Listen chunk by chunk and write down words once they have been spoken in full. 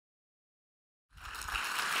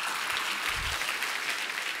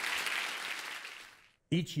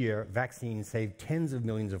Each year, vaccines save tens of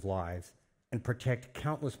millions of lives and protect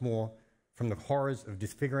countless more from the horrors of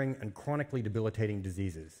disfiguring and chronically debilitating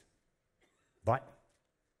diseases. But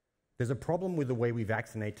there's a problem with the way we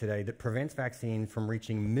vaccinate today that prevents vaccines from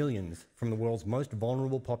reaching millions from the world's most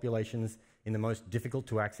vulnerable populations in the most difficult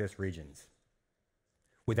to access regions.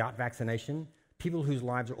 Without vaccination, people whose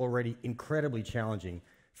lives are already incredibly challenging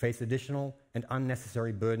face additional and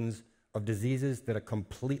unnecessary burdens of diseases that are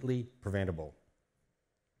completely preventable.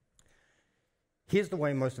 Here's the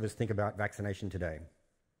way most of us think about vaccination today.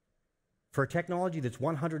 For a technology that's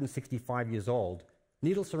 165 years old,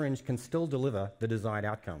 needle syringe can still deliver the desired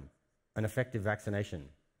outcome, an effective vaccination.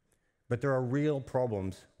 But there are real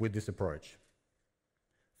problems with this approach.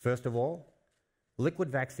 First of all, liquid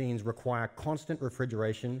vaccines require constant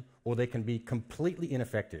refrigeration or they can be completely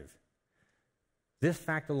ineffective. This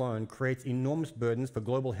fact alone creates enormous burdens for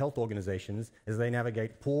global health organizations as they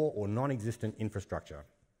navigate poor or non-existent infrastructure.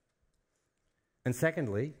 And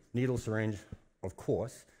secondly, needle syringe, of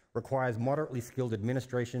course, requires moderately skilled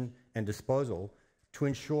administration and disposal to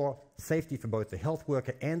ensure safety for both the health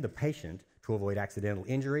worker and the patient to avoid accidental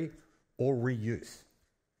injury or reuse.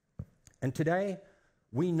 And today,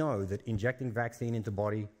 we know that injecting vaccine into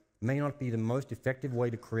body may not be the most effective way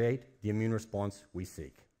to create the immune response we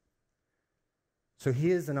seek. So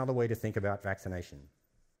here's another way to think about vaccination.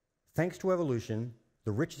 Thanks to evolution,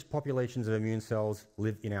 the richest populations of immune cells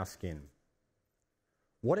live in our skin.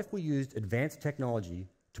 What if we used advanced technology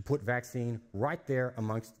to put vaccine right there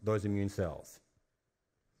amongst those immune cells?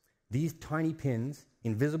 These tiny pins,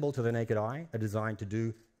 invisible to the naked eye, are designed to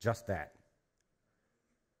do just that.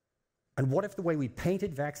 And what if the way we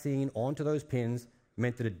painted vaccine onto those pins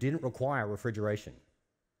meant that it didn't require refrigeration?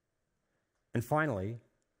 And finally,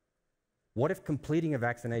 what if completing a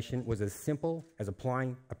vaccination was as simple as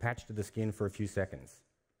applying a patch to the skin for a few seconds?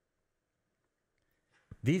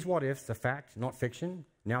 These what-ifs are fact, not fiction,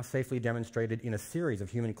 now safely demonstrated in a series of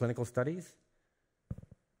human clinical studies.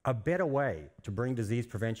 A better way to bring disease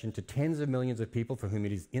prevention to tens of millions of people for whom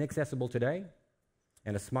it is inaccessible today,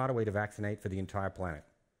 and a smarter way to vaccinate for the entire planet.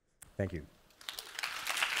 Thank you.